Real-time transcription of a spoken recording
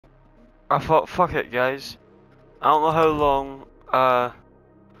I thought, fuck it, guys. I don't know how long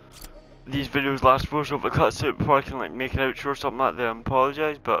these videos last for, so if it cuts out before I can like make an outro or something like that, I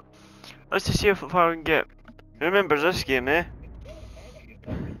apologise. But let's just see how far I can get. Remember this game, eh?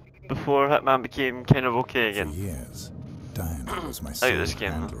 Before Hitman became kind of okay again. For years, Diana was my Out sole this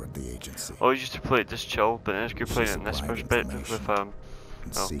game, handler at the agency. I always used to play it just chill, but then it's good She playing it in this supplied perspective with and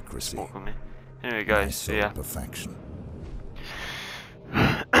oh, secrecy. smoke on me. Anyway, And I guys, so sought yeah. perfection.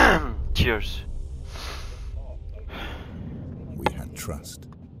 Cheers. We had trust.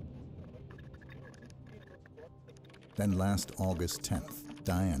 Then last August 10th,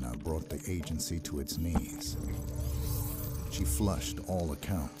 Diana brought the agency to its knees. She flushed all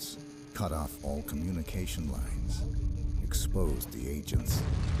accounts, cut off all communication lines, exposed the agents,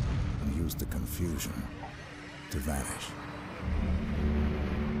 and used the confusion to vanish.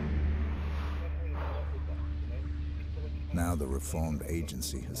 Now the reformed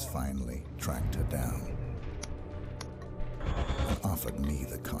agency has finally tracked her down and offered me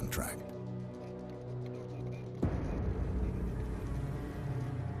the contract.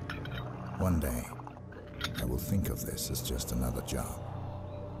 One day, I will think of this as just another job.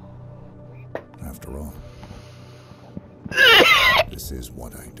 After all, this is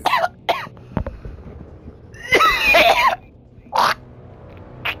what I do.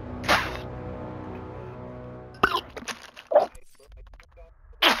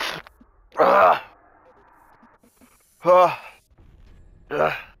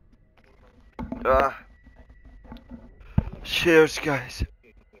 Cheers, guys.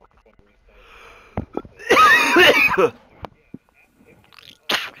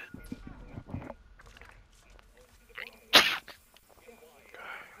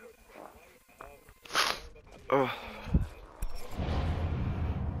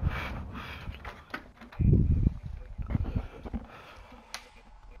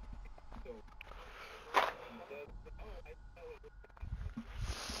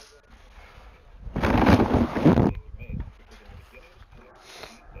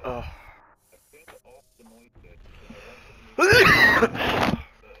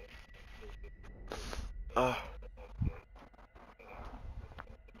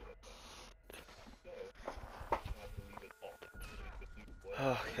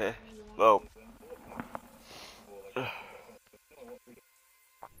 Okay, well.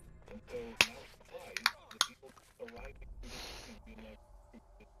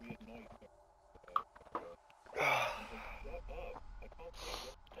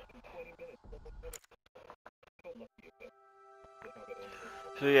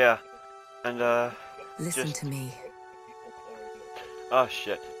 So yeah, and Listen to me. Oh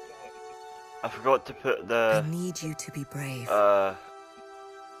shit. I forgot to put the I need you to be brave. I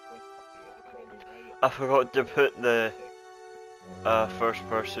forgot to put the first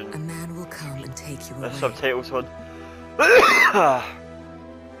person A man will come and take you away. subtitles on.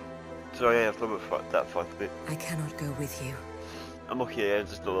 Sorry, I thought about that fucked me. I cannot go with you. I'm okay, I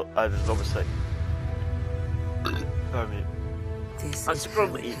just obviously. Pardon me. This I'm is super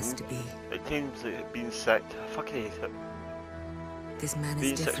how it has eaten. to be. It seems like being sick. I fucking hate it. This man is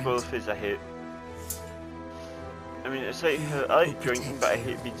Being sick different. both ways I hate. I mean, it's like He I like will drinking, protect but I you.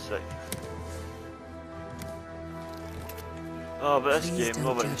 hate being sick. Oh, but this Please game, don't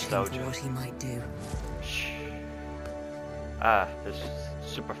no about judge him for nostalgia. what he might do. Shh. Ah, this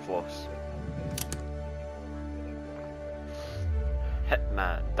is super floss.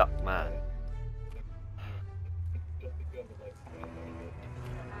 Hitman, Duckman.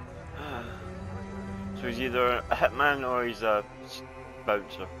 So he's either a hitman or he's a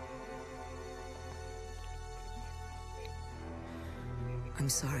bouncer. I'm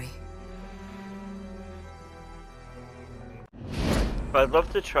sorry. But I'd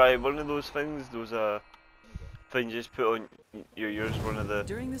love to try one of those things, those things you just put on your ears, one of the,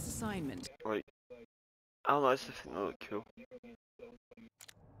 During this assignment, like, I don't know, that's the thing that look cool.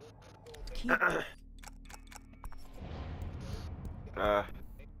 keep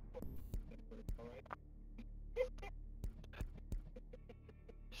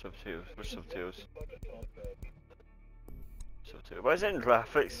Subtitles, where's subtitles? Subtitles, why is it in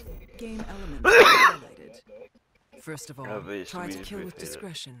graphics? game elements highlighted. First of all, Oh, but it's try to really kill with good, yeah.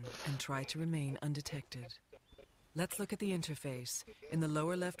 discretion and try to remain undetected. Let's look at the interface. In the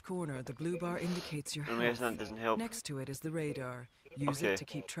lower left corner, the blue bar indicates your For me, health. that doesn't help. Next to it is the radar. Use Okay, it to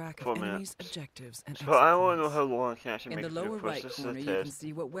keep track 4 of enemies, minutes. objectives, and So exit I want to know points. how long I can actually In make the it through lower first. right This is corner, a you can test.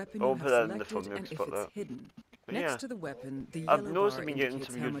 see what weapon I'll you have put that in the selected thumbnail, and if fuck it's that. hidden. But Next yeah, to the weapon, the I've yellow noticed bar I've been getting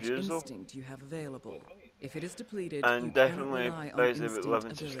indicates some how good much views though. instinct you have available. If it is depleted, And you definitely, cannot rely on guys, about instinct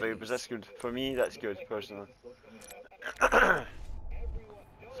 11 subscribers. abilities. That's good. For me, that's good, personally.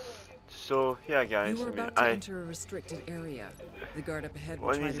 So yeah, guys. You were I mean, about to enter a restricted area. The guard up ahead will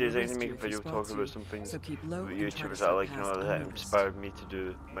one of try these to days I arrest can make you a if he video spots talking about you. some things So keep low about and try to YouTubers that I slip like, you past know, that unnoticed. inspired me to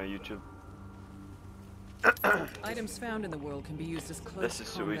do my YouTube. Items found in the world can be used as close This is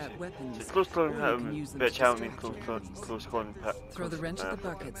so combat easy. weapons. So close or you combat, can use them bitch, to help me, distract your enemies. close combat. Throw the wrench at the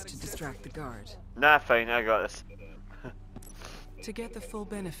buckets to distract the guard. Nah, fine, I got this. To get the full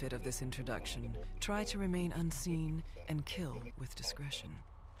benefit of this introduction, try to remain unseen and kill with discretion.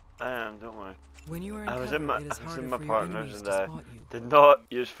 I am, don't worry. When you are in I was cover, in my, it is I was harder in my for your partners enemies and to spot you. did not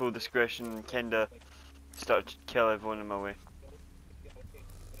use full discretion and kinda started to kill everyone in my way.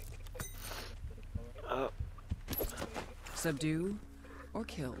 Subdue or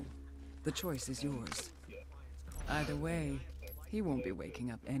kill. The choice is yours. Either way, he won't be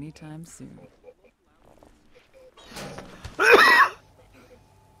waking up anytime soon.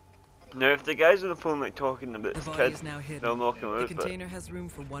 Now, if the guys on the phone like talking about The this body kid, is now hidden. they'll knock him The out, but container has room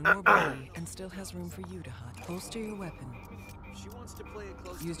for one more body and still has room for you to hunt. Holster your weapon.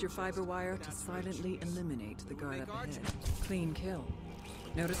 Use your fiber wire to silently eliminate the guard up ahead. Clean kill.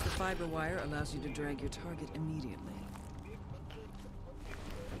 Notice the fiber wire allows you to drag your target immediately.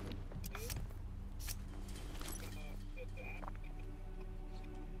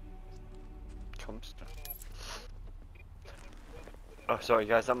 comes to. Oh, sorry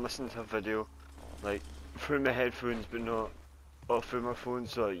guys, I'm listening to a video, like, through my headphones, but not off through my phone,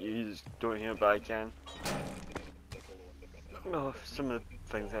 so you just don't hear it, but I can. Oh, some of the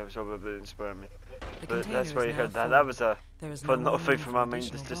things I was talking about inspire me. But that's why you heard that. That was a fun little thing for my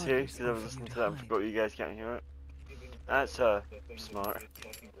mind just to say, because I was listening to that and forgot you guys can't hear it. That's smart.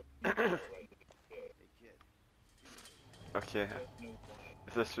 Okay.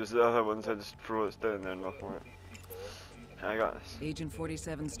 If this was the other ones, I'd just throw it down there and nothing like it. I got this. Agent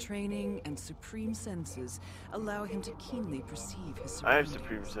 47's training and supreme senses allow him to keenly perceive his I have surroundings.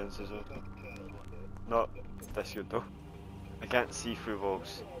 supreme senses though. Not this good though. I can't see through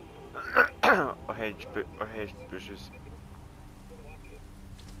walls. or hedge bushes.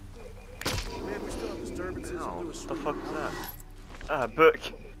 Man, we still have disturbances. Oh, and do a what the sweep. fuck is that? Ah, a book.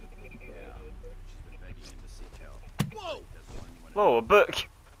 Whoa! Whoa, a book.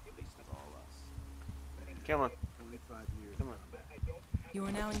 Come on. Come on. You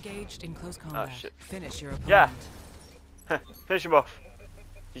are now engaged in close combat. shit. Finish your opponent. Yeah. Finish him off.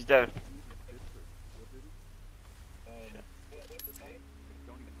 He's down.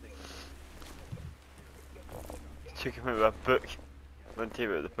 Took him out with a book. Went to him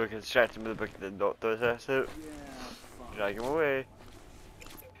with the book and distracted him with the book and then knocked his ass out. Drag him away.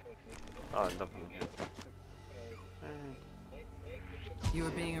 Oh, nothing. You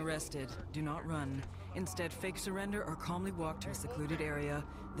are being arrested. Do not run. Instead, fake surrender or calmly walk to a secluded area,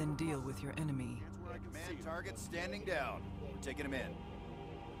 then deal with your enemy. Command target standing down. We're taking him in.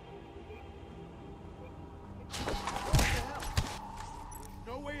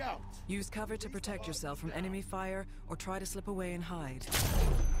 No way out. Use cover to protect yourself from enemy fire or try to slip away and hide.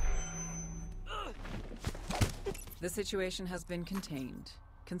 The situation has been contained.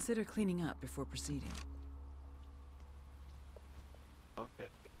 Consider cleaning up before proceeding. Okay.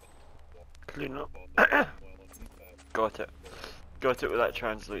 Clean up. Got it. Got it where that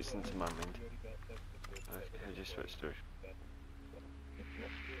translates into my mind. Okay, I just switched through.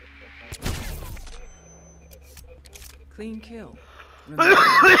 Clean kill.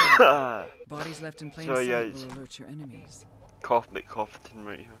 Remember, bodies left in plain So, sight yeah, will alert your enemies. Cough McCoughton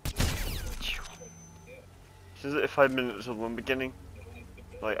right here. This is like 5 minutes of one beginning.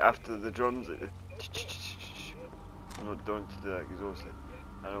 Like after the drums, I'm not going to do that because obviously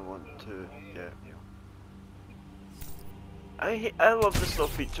I don't want to get, you know. I love this little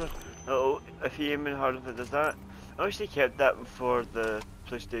feature. Oh, if you aim in hard enough, it does that. I wish they kept that for the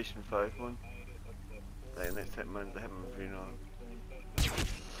PlayStation 5 one. Like next Hitman, the Hitman 3 on.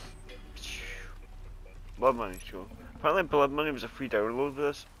 Blood Money cool. Apparently Blood Money was a free download for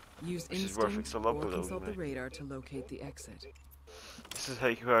this. Use Which is worth it, instinct 'cause I love or Blood consult the Money. radar to locate the exit. This is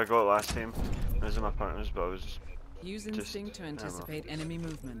like who I got last time. I was in my partner's, but I was Use Just- instinct to I don't know. anticipate enemy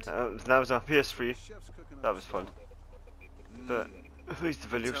movement. that was on PS3. That was fun. But at least the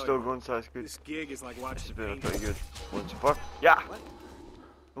video's still going, so that's good. This gig is like This watching has been a paint. pretty good one so far. Yeah!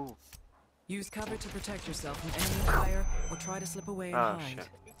 Ooh. Use cover to protect yourself from enemy fire or try to slip away and Ah, hide.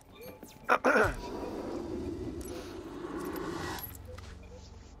 shit.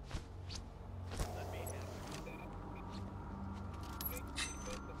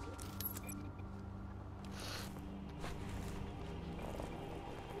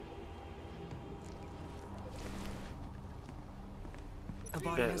 A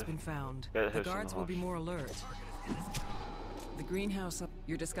body Yeah, has been found. yeah, it The has some guards will be horse. more alert. The greenhouse up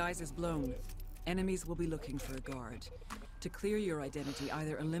Your disguise is blown. Enemies will be looking for a guard. To clear your identity,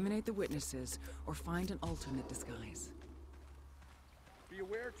 either eliminate the witnesses or find an alternate disguise. Be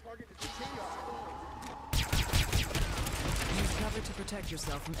aware, target is Use cover to protect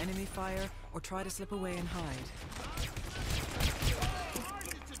yourself from enemy fire or try to slip away and hide.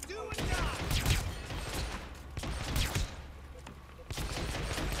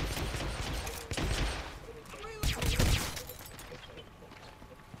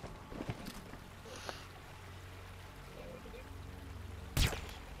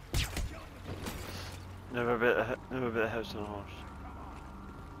 Never bit a house on a horse.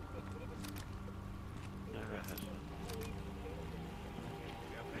 Never bit a house.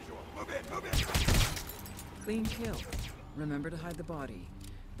 Clean kill. Remember to hide the body.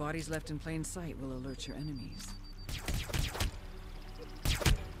 Bodies left in plain sight will alert your enemies.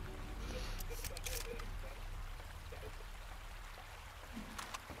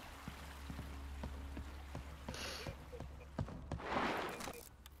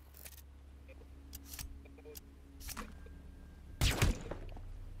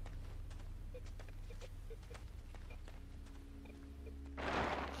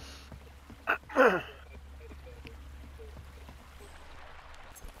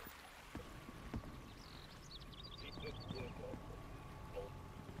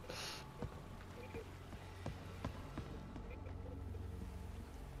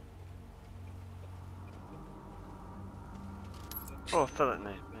 Oh, fill it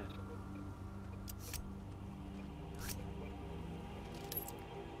now.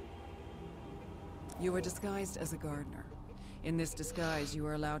 You are disguised as a gardener. In this disguise, you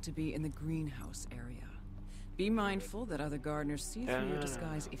are allowed to be in the greenhouse area. Be mindful that other gardeners see through your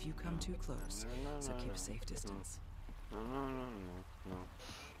disguise if you come too close, so keep a safe distance. No.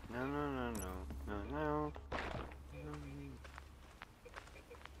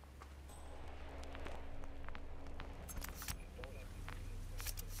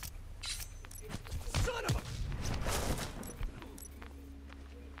 Son of a...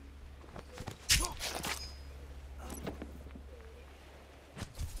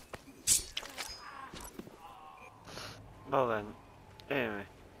 Well then, anyway.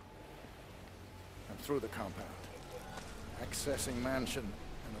 I'm through the compound. Accessing mansion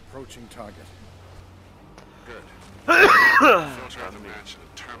and approaching target. Good. Filter out the mansion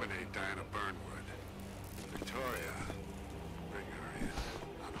and terminate Diana Burnwood. Victoria, bring her in,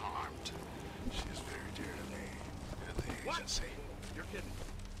 unharmed. She is very dear to me and the agency. You're kidding.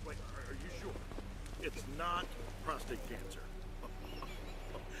 Wait, are you sure? It's not prostate cancer.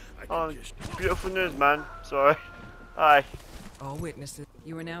 Oh, beautiful news, man. Sorry. Hi. All witnesses.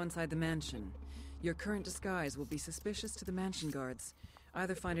 You are now inside the mansion. Your current disguise will be suspicious to the mansion guards.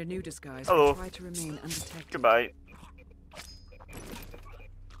 Either find a new disguise or try to remain undetected. Goodbye.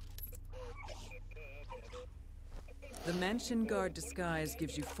 The mansion guard disguise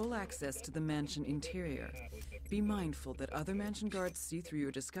gives you full access to the mansion interior. Be mindful that other mansion guards see through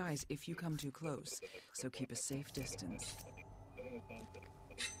your disguise if you come too close, so keep a safe distance.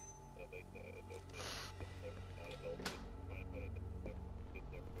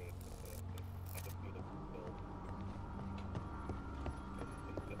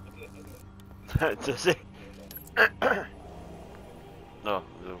 Does it? No,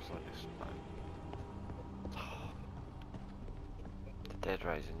 it looks like this. The Dead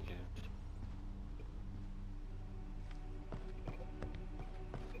Rising games.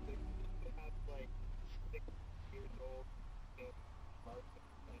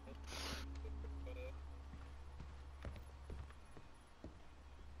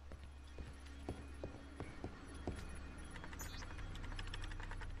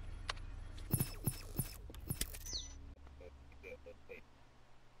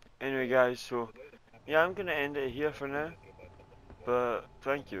 Anyway guys, so yeah, I'm gonna end it here for now, but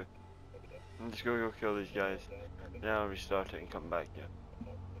thank you. I'm just gonna go kill these guys, then I'll restart it and come back here.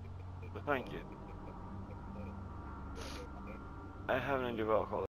 But thank you. I have no idea what I'll call it.